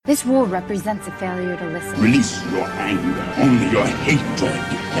This war represents a failure to listen. Release your anger. Only your hatred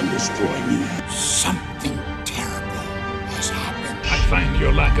can destroy me. Something terrible has happened. I find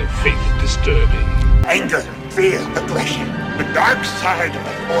your lack of faith disturbing. Anger, fear, aggression. The dark side of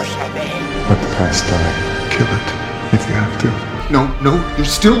the Force I made. Let the past die. Kill it if you have to. No, you're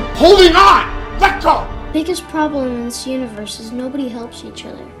still holding on! Let go! Biggest problem in this universe is nobody helps each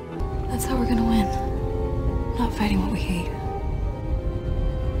other. That's how we're gonna win. Not fighting what we hate.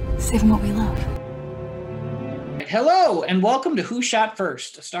 Saving what we love. Hello, and welcome to Who Shot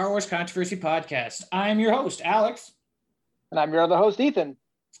First, a Star Wars controversy podcast. I'm your host, Alex. And I'm your other host, Ethan.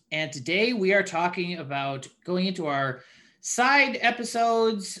 And today we are talking about going into our side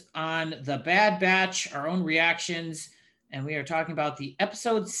episodes on The Bad Batch, our own reactions, and we are talking about the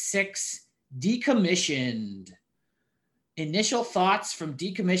episode 6, Decommissioned. Initial thoughts from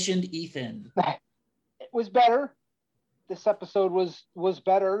Decommissioned Ethan. It was better. This episode was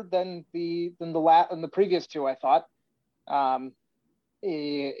better than the previous two, I thought.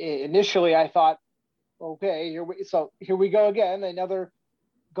 Initially, I thought, okay, here we go again, another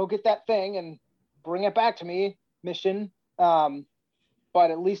go get that thing and bring it back to me mission. But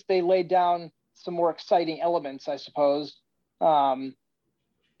at least they laid down some more exciting elements, I suppose.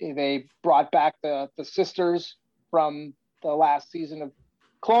 They brought back the sisters from the last season of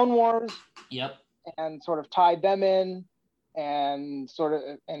Clone Wars. Yep. And sort of tied them in and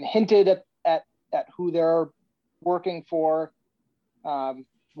hinted at who they're working for,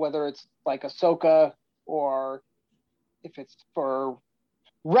 whether it's like Ahsoka or if it's for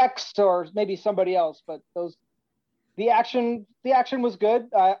Rex or maybe somebody else. But the action was good.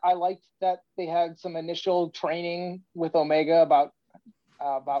 I liked that they had some initial training with Omega about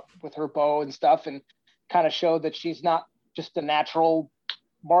with her bow and stuff, and kind of showed that she's not just a natural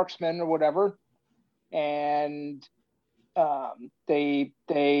marksman or whatever. And they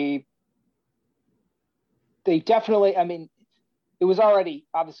definitely, I mean, it was already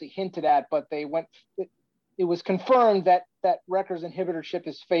obviously hinted at, but it was confirmed that Wrecker's inhibitor ship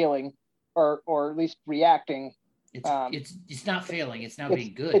is failing, or at least reacting. It's not failing. It's now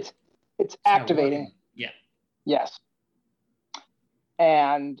being good. It's activating. Yeah. Yes.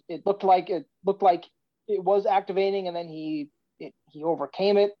 And it looked like it was activating, and then he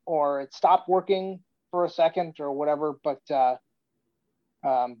overcame it, or it stopped working for a second or whatever. But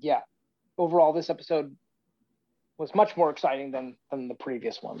yeah, overall, this episode was much more exciting than the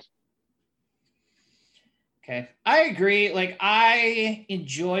previous ones. Okay. I agree. Like, I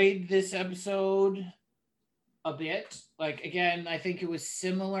enjoyed this episode a bit. Like, again, I think it was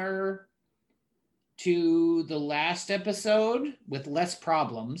similar to the last episode with less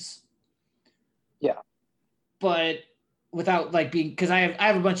problems. Yeah. But without like being, because I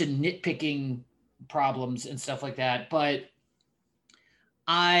have a bunch of nitpicking problems and stuff like that, but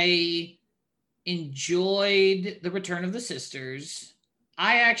I enjoyed the return of the sisters.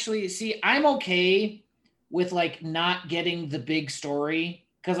 I actually I'm okay with like not getting the big story,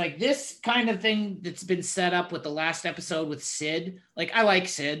 because like this kind of thing that's been set up with the last episode with Sid, like I like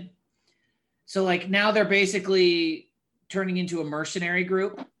Sid, so like now they're basically turning into a mercenary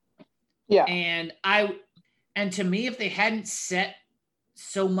group. Yeah. And to me, if they hadn't set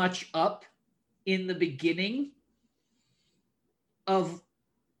so much up in the beginning of,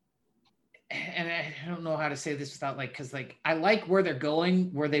 and I don't know how to say this without like, because like I like where they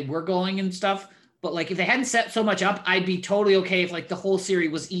were going and stuff, but like if they hadn't set so much up, I'd be totally okay if like the whole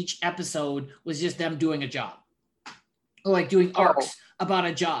series was, each episode was just them doing a job, or like doing arcs about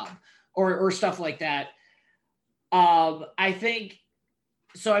a job or stuff like that. I think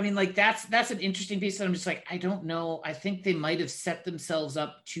so. I mean, like that's an interesting piece that I'm just like, I don't know. I think they might have set themselves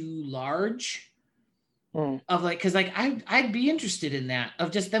up too large. Of like, because like I'd be interested in that,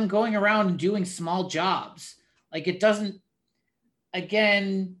 of just them going around and doing small jobs. Like it doesn't,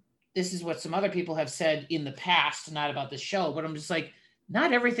 again, this is what some other people have said in the past, not about the show, but I'm just like,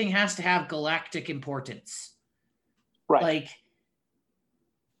 not everything has to have galactic importance. Right. Like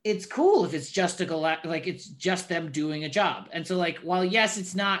it's cool if it's just like it's just them doing a job. And so like, while yes,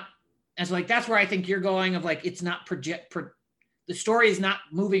 it's not, and so like, that's where I think you're going, of like, it's not the story is not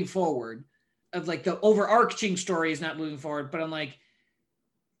moving forward, of like the overarching story is not moving forward, but I'm like,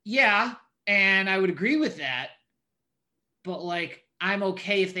 yeah. And I would agree with that, but like, I'm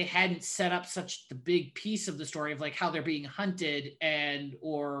okay if they hadn't set up such the big piece of the story of like how they're being hunted and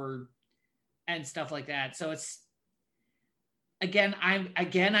stuff like that. So it's,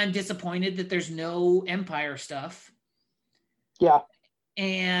 I'm disappointed that there's no Empire stuff. Yeah.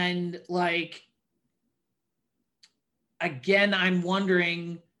 And like, again, I'm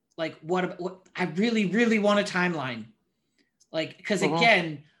wondering, like, what I really, really want a timeline. Like, because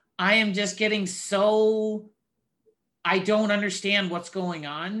again, I am just getting so, I don't understand what's going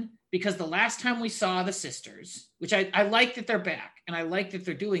on, because the last time we saw the sisters, which I like that they're back and I like that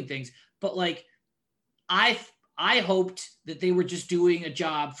they're doing things, but like I hoped that they were just doing a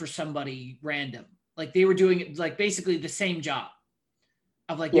job for somebody random. Like they were doing like basically the same job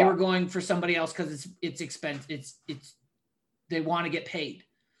of like they were going for somebody else because it's expensive. It's they want to get paid.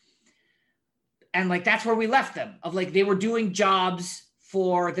 And like that's where we left them, of like they were doing jobs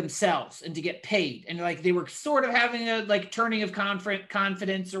for themselves and to get paid. And like they were sort of having a like turning of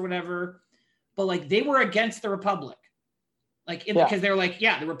confidence or whatever, but like they were against the Republic. Like because they're like,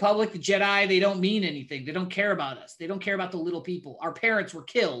 yeah, the Republic, the Jedi, they don't mean anything. They don't care about us. They don't care about the little people. Our parents were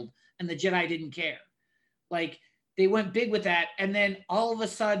killed and the Jedi didn't care. Like they went big with that. And then all of a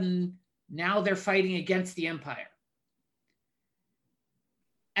sudden now they're fighting against the Empire.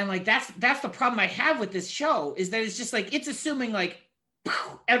 And like that's the problem I have with this show, is that it's just like it's assuming like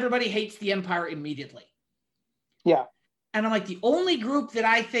everybody hates the Empire immediately. Yeah. And I'm like, the only group that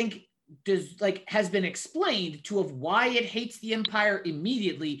I think has been explained to of why it hates the Empire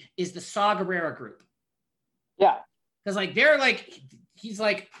immediately is the Saw Gerrera group. Yeah. Because like they're like, he's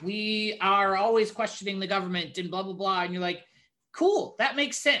like, we are always questioning the government and blah blah blah. And you're like, cool, that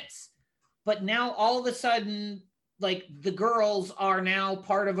makes sense. But now all of a sudden, like the girls are now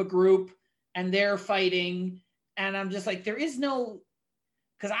part of a group and they're fighting. And I'm just like, there is no,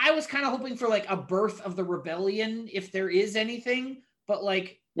 because I was kind of hoping for like a birth of the rebellion, if there is anything, but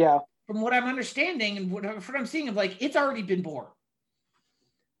like, yeah, from what I'm understanding and what I'm seeing, of like, it's already been born.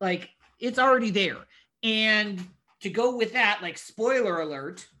 Like it's already there. And to go with that, like spoiler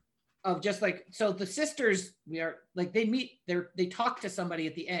alert of just like, so the sisters, we are like, they meet, they talk to somebody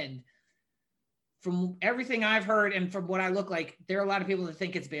at the end. From everything I've heard and from what I look like, there are a lot of people that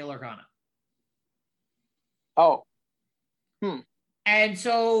think it's Bail Organa. Oh. And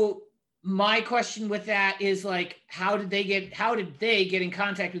so my question with that is like, how did they get in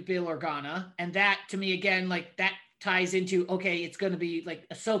contact with Bail Organa? And that to me, again, like that ties into, okay, it's going to be like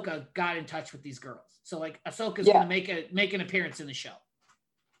Ahsoka got in touch with these girls. So like Ahsoka's going to make an appearance in the show.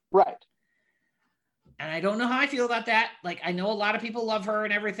 Right. And I don't know how I feel about that. Like, I know a lot of people love her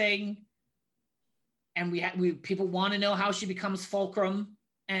and everything. And we people want to know how she becomes Fulcrum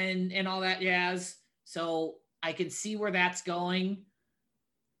and all that jazz. So I can see where that's going.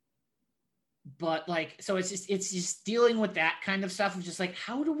 But like, so it's just dealing with that kind of stuff of just like,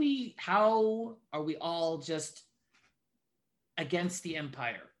 how are we all just against the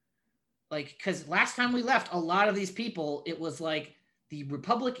Empire? Like, because last time we left, a lot of these people, it was like the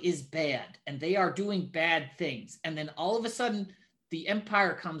Republic is bad and they are doing bad things. And then all of a sudden the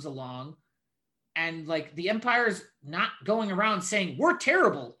Empire comes along. And like the Empire's not going around saying we're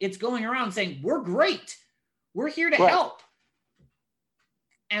terrible. It's going around saying we're great. We're here to help.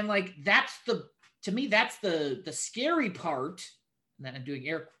 And like to me that's the scary part. And then I'm doing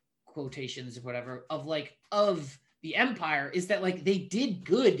air quotations or whatever of the Empire, is that like they did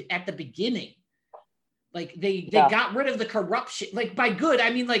good at the beginning. Like they got rid of the corruption. Like by good, I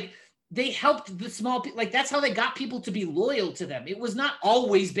mean like they helped the small people. Like that's how they got people to be loyal to them. It was not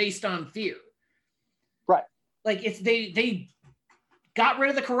always based on fear. Right. Like if they got rid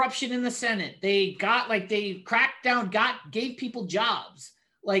of the corruption in the Senate, they cracked down, gave people jobs.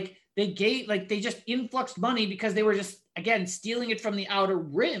 Like they just influxed money because they were just, again, stealing it from the outer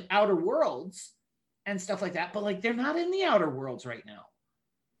worlds and stuff like that. But like, they're not in the outer worlds right now.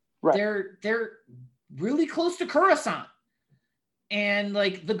 Right. They're really close to Coruscant. And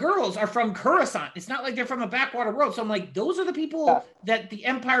like the girls are from Coruscant. It's not like they're from a backwater world. So I'm like, those are the people that the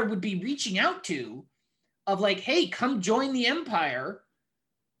Empire would be reaching out to, of like, hey, come join the Empire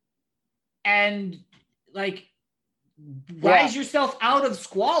and like rise yourself out of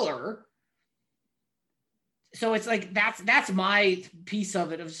squalor. So it's like, that's my piece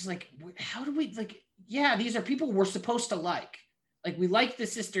of it. Of just like, how do we like, yeah, these are people we're supposed to like we like the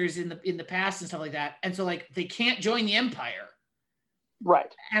sisters in the past and stuff like that. And so like, they can't join the Empire.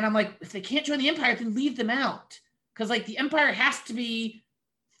 Right. And I'm like, if they can't join the Empire, then leave them out. Cause like the Empire has to be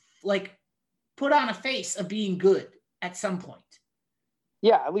like, put on a face of being good at some point.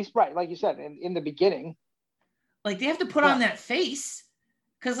 Yeah, at least, right. Like you said, in the beginning. Like they have to put on that face.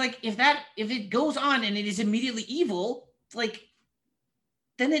 Cause like if it goes on and it is immediately evil, like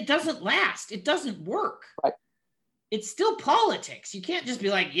then it doesn't last. It doesn't work. Right. It's still politics. You can't just be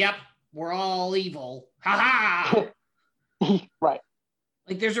like, yep, we're all evil. Ha ha. Right.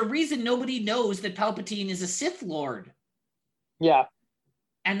 Like there's a reason nobody knows that Palpatine is a Sith Lord. Yeah.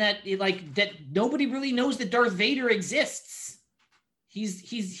 And that nobody really knows that Darth Vader exists.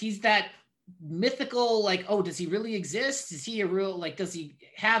 He's that mythical, like, oh, does he really exist? Is he a real, like, does he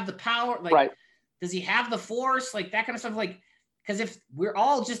have the power? Like, Right. does he have the force? Like that kind of stuff. Like, because if we're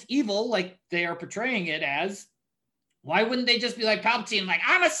all just evil, like they are portraying it as, why wouldn't they just be like Palpatine, like,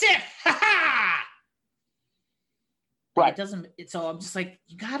 I'm a Sith? Ha ha! Right. It doesn't, so I'm just like,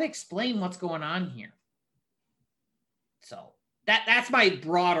 you got to explain what's going on here. So that's my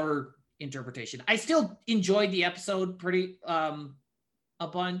broader interpretation. I still enjoyed the episode pretty a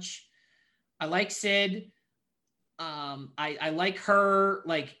bunch. I like Sid. I like her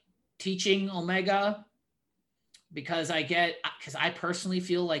like teaching Omega, because I personally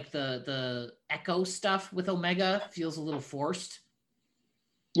feel like the Echo stuff with Omega feels a little forced.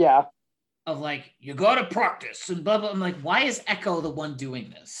 Yeah. Of like, you got to practice and blah blah. I'm like, why is Echo the one doing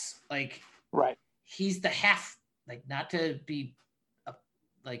this? Like, Right. he's the half, like, not to be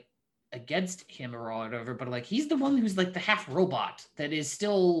like against him or whatever, but like he's the one who's like the half robot that is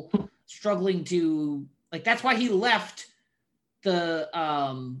still struggling to, like, that's why he left the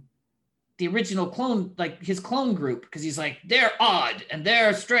original clone, like his clone group, because he's like, they're odd and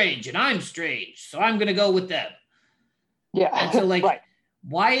they're strange and I'm strange, so I'm gonna go with them. Yeah. And so like, right.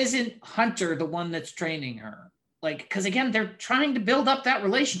 why isn't Hunter the one that's training her? Like, because again, they're trying to build up that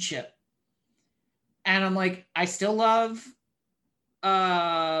relationship. And I'm like, I still love,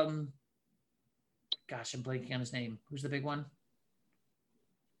 gosh, I'm blanking on his name. Who's the big one?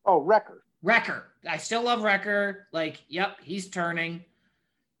 Oh, Wrecker. Wrecker. I still love Wrecker. Like, yep, he's turning.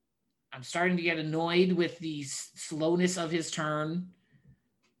 I'm starting to get annoyed with the slowness of his turn,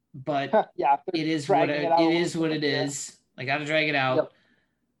 but Yeah. it is what it Yeah. is. I got to drag it out. Yep.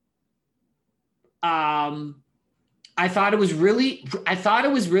 I thought it was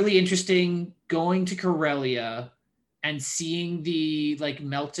really interesting going to Corellia and seeing the like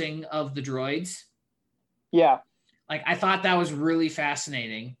melting of the droids. Yeah. Like, I thought that was really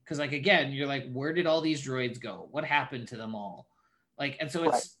fascinating because, like, again, you're like, where did all these droids go? What happened to them all? Like, and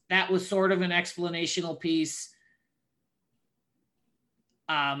so that was sort of an explanational piece.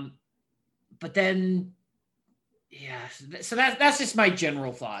 But then, yeah, so that's just my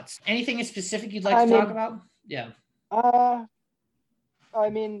general thoughts. Anything in specific you'd like to talk about? Yeah. I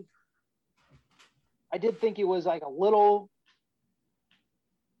mean, I did think it was like a little,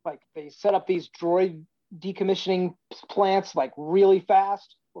 like they set up these droid decommissioning plants like really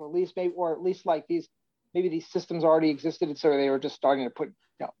fast, or at least like maybe these systems already existed, so they were just starting to put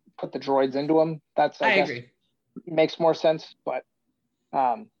the droids into them. That's I guess agree. Makes more sense, but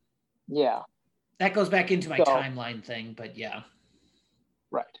yeah. That goes back into my timeline thing, but yeah.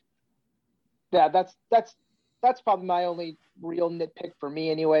 Right. Yeah, that's probably my only real nitpick for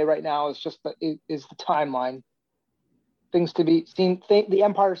me anyway right now, is just the timeline. Things to be seen. The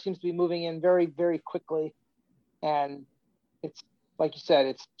Empire seems to be moving in very, very quickly, and it's like you said,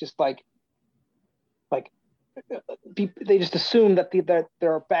 it's just like they just assume that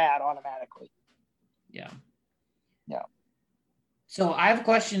they're bad automatically. Yeah. Yeah. So I have a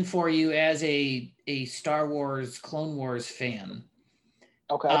question for you as a Star Wars Clone Wars fan.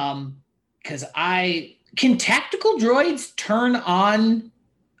 Okay. Because can tactical droids turn on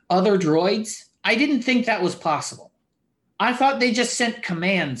other droids? I didn't think that was possible. I thought they just sent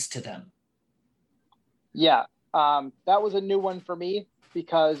commands to them. Yeah, that was a new one for me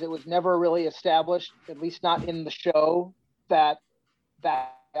because it was never really established, at least not in the show, that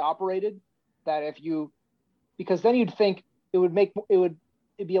operated. Because then you'd think it'd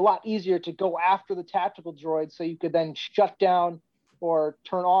be a lot easier to go after the tactical droids, so you could then shut down or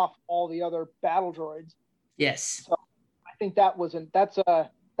turn off all the other battle droids. Yes. So I think that's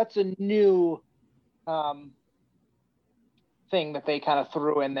a new thing that they kind of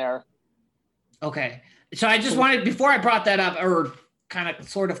threw in there. Okay. So I just wanted, before I brought that up or kind of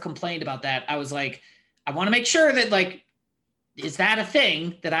sort of complained about that, I was like, I want to make sure that, like, is that a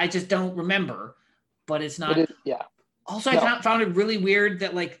thing that I just don't remember? But it's not. Yeah. Also, I found it really weird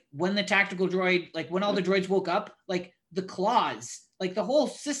that, like, when the tactical droid, like when all the droids woke up, like the claws, like the whole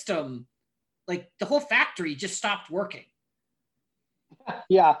system, like the whole factory just stopped working.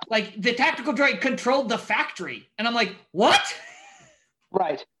 Yeah. Like the tactical droid controlled the factory. And I'm like, what?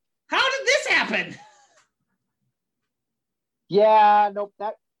 Right. How did this happen? Yeah,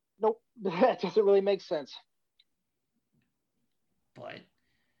 that doesn't really make sense. But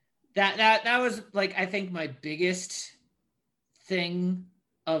that was, like, I think my biggest thing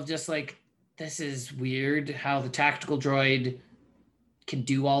of just like, this is weird how the tactical droid can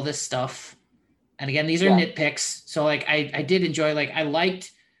do all this stuff. And again, these are nitpicks. So, like, I did enjoy, like, I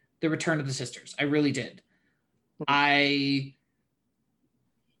liked the Return of the Sisters. I really did. I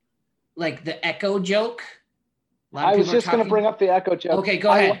like the Echo joke I was just going to bring up the Echo joke. Okay,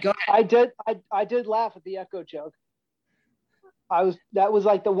 go ahead. I did laugh at the Echo joke. That was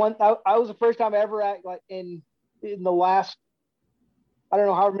like the one. I was the first time I ever like in the last. I don't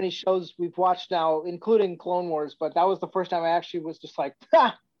know how many shows we've watched now, including Clone Wars, but that was the first time I actually was just like,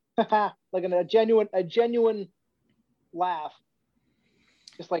 ha, ha, ha, like a genuine laugh.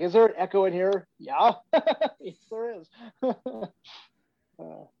 Just like, is there an Echo in here? Yeah, yes, there is.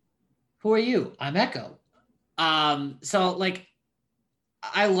 Who are you? I'm Echo. So like,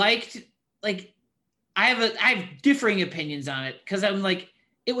 I liked, like, I have differing opinions on it because I'm like,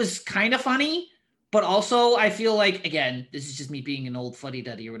 it was kind of funny, but also I feel like, again, this is just me being an old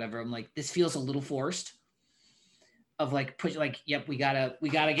fuddy-duddy or whatever. I'm like, this feels a little forced. Of like, push, like, yep, we gotta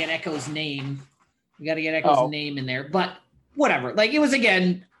get Echo's name. We gotta get Echo's name in there, but whatever. Like, it was,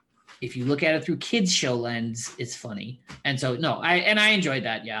 again, if you look at it through kids show lens, it's funny, and so no, I enjoyed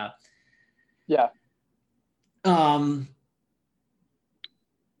that. Yeah.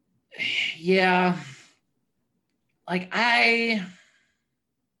 Yeah. Like I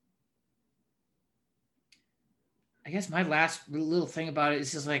guess my last little thing about it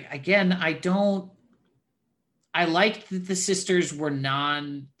is just like, again, I liked that the sisters were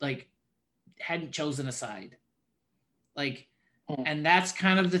hadn't chosen a side. Like, and that's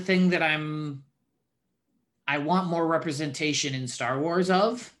kind of the thing that I want more representation in Star Wars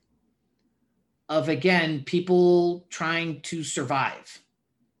of again, people trying to survive.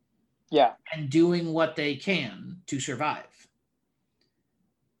 Yeah. And doing what they can to survive.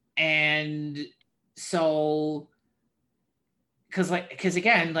 And so, because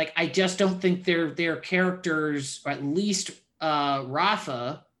again, like, I just don't think their characters, or at least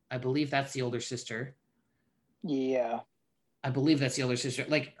Rafa, I believe that's the older sister. Yeah. I believe that's the older sister.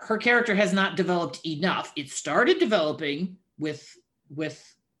 Like, her character has not developed enough. It started developing with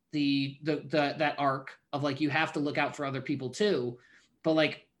that arc of like, you have to look out for other people too. But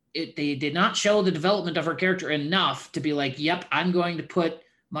like, they did not show the development of her character enough to be like, yep, I'm going to put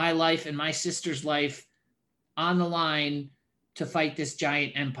my life and my sister's life on the line to fight this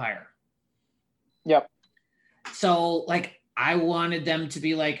giant empire. Yep. So like, I wanted them to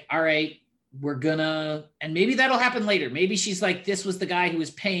be like, all right, we're gonna, and maybe that'll happen later. Maybe she's like, this was the guy who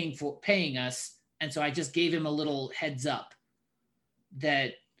was paying us. And so I just gave him a little heads up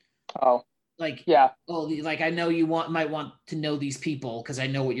that, like, yeah, oh, like, I know you might want to know these people because I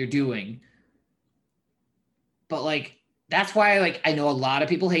know what you're doing. But like, that's why, like, I know a lot of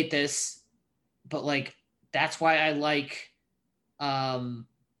people hate this, but like, that's why I like, I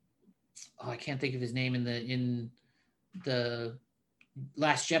can't think of his name in the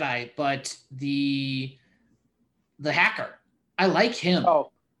Last Jedi, but the hacker. I like him.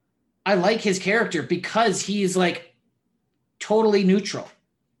 I like his character because he's like totally neutral,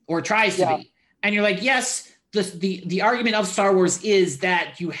 or tries to be. And you're like, yes, the argument of Star Wars is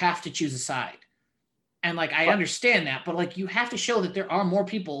that you have to choose a side. And like, I understand that, but like, you have to show that there are more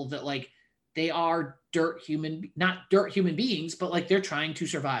people that like, they are not dirt human beings, but like, they're trying to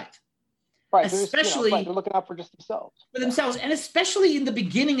survive. Right. Especially they're looking out for just themselves. And especially in the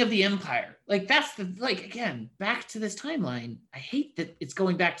beginning of the Empire. Like, that's again, back to this timeline. I hate that it's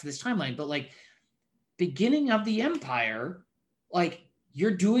going back to this timeline, but like, beginning of the Empire, like,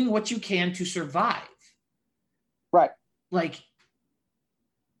 you're doing what you can to survive. Right. Like,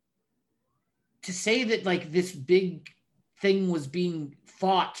 to say that like this big thing was being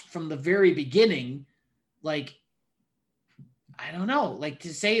fought from the very beginning, like, I don't know, like,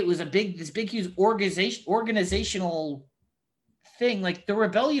 to say it was this big huge organizational thing, like, the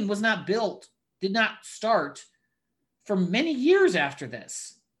rebellion was not built, did not start for many years after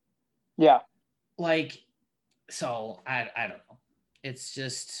this. Yeah. Like, so I don't know. It's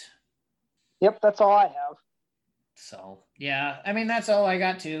just. Yep, that's all I have. So, yeah, I mean, that's all I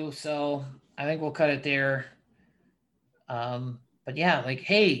got too. So I think we'll cut it there. But yeah, like,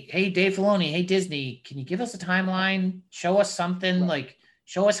 hey, Dave Filoni, hey, Disney, can you give us a timeline? Show us something, like,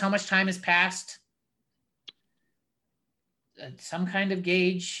 show us how much time has passed. Some kind of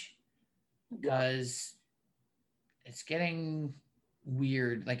gauge, because it's getting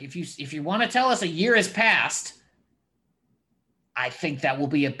weird. Like, if you want to tell us a year has passed, I think that will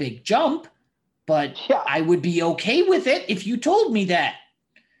be a big jump, but I would be okay with it if you told me that.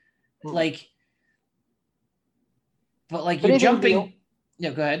 Like, but like, you're jumping.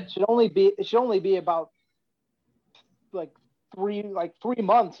 No, go ahead. It should only be about like 3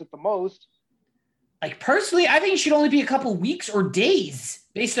 months at the most. Like, personally, I think it should only be a couple weeks or days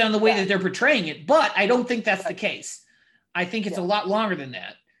based on the way that they're portraying it. But I don't think that's the case. I think it's a lot longer than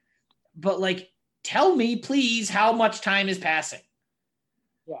that. But like, tell me, please, how much time is passing.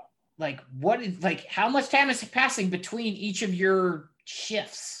 Yeah. like what is like how much time is passing between each of your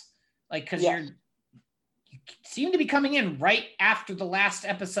shifts? Like, because you seem to be coming in right after the last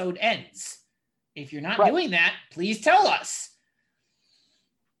episode ends. If you're not doing that, please tell us.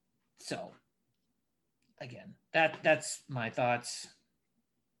 So again, that's my thoughts.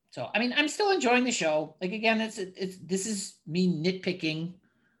 So I mean, I'm still enjoying the show. Like again, this is me nitpicking.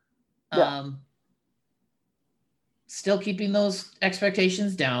 Still keeping those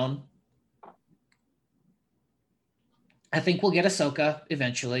expectations down. I think we'll get Ahsoka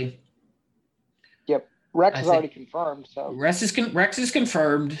eventually. Yep. Rex is already confirmed. So Rex is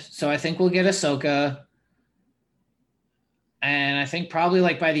confirmed. So I think we'll get Ahsoka. And I think probably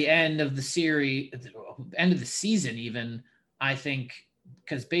like by the end of the series, end of the season even, I think,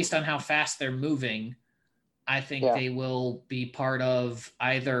 because based on how fast they're moving, I think they will be part of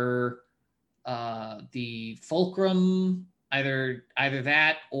either the Fulcrum, either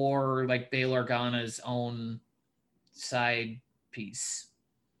that or like Bail Organa's own side piece.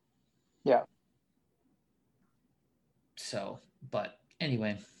 Yeah. So, but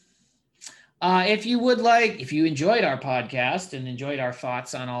anyway, if you enjoyed our podcast and enjoyed our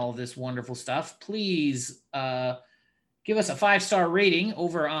thoughts on all of this wonderful stuff, please give us a 5-star rating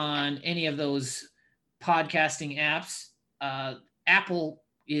over on any of those podcasting apps. Apple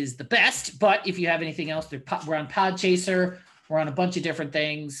is the best, but if you have anything else, we're on Podchaser. We're on a bunch of different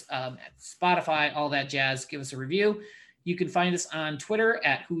things, Spotify, all that jazz. Give us a review. You can find us on Twitter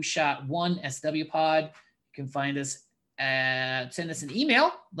at WhoShot1SWPod. You can find us send us an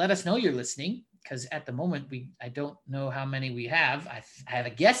email. Let us know you're listening, because at the moment I don't know how many we have. I have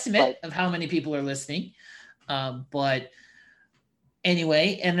a guesstimate of how many people are listening, but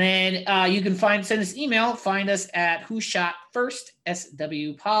anyway. And then you can send us an email. Find us at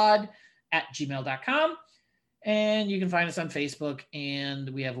WhoShotFirstSWPod@gmail.com. And you can find us on Facebook, and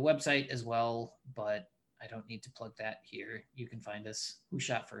we have a website as well, but I don't need to plug that here. You can find us, Who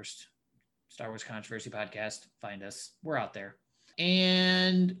Shot First, Star Wars Controversy Podcast. Find us. We're out there.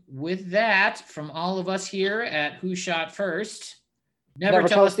 And with that, from all of us here at Who Shot First, never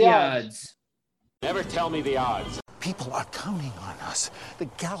tell us the odds. Never tell me the odds. People are counting on us. The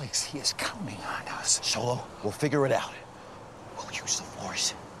galaxy is counting on us. Solo, we'll figure it out. We'll use the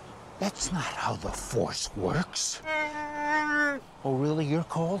Force. That's not how the Force works. Oh, really? You're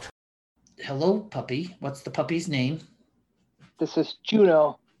cold? Hello, puppy. What's the puppy's name? This is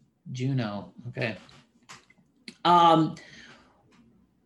Juno. Juno. Okay.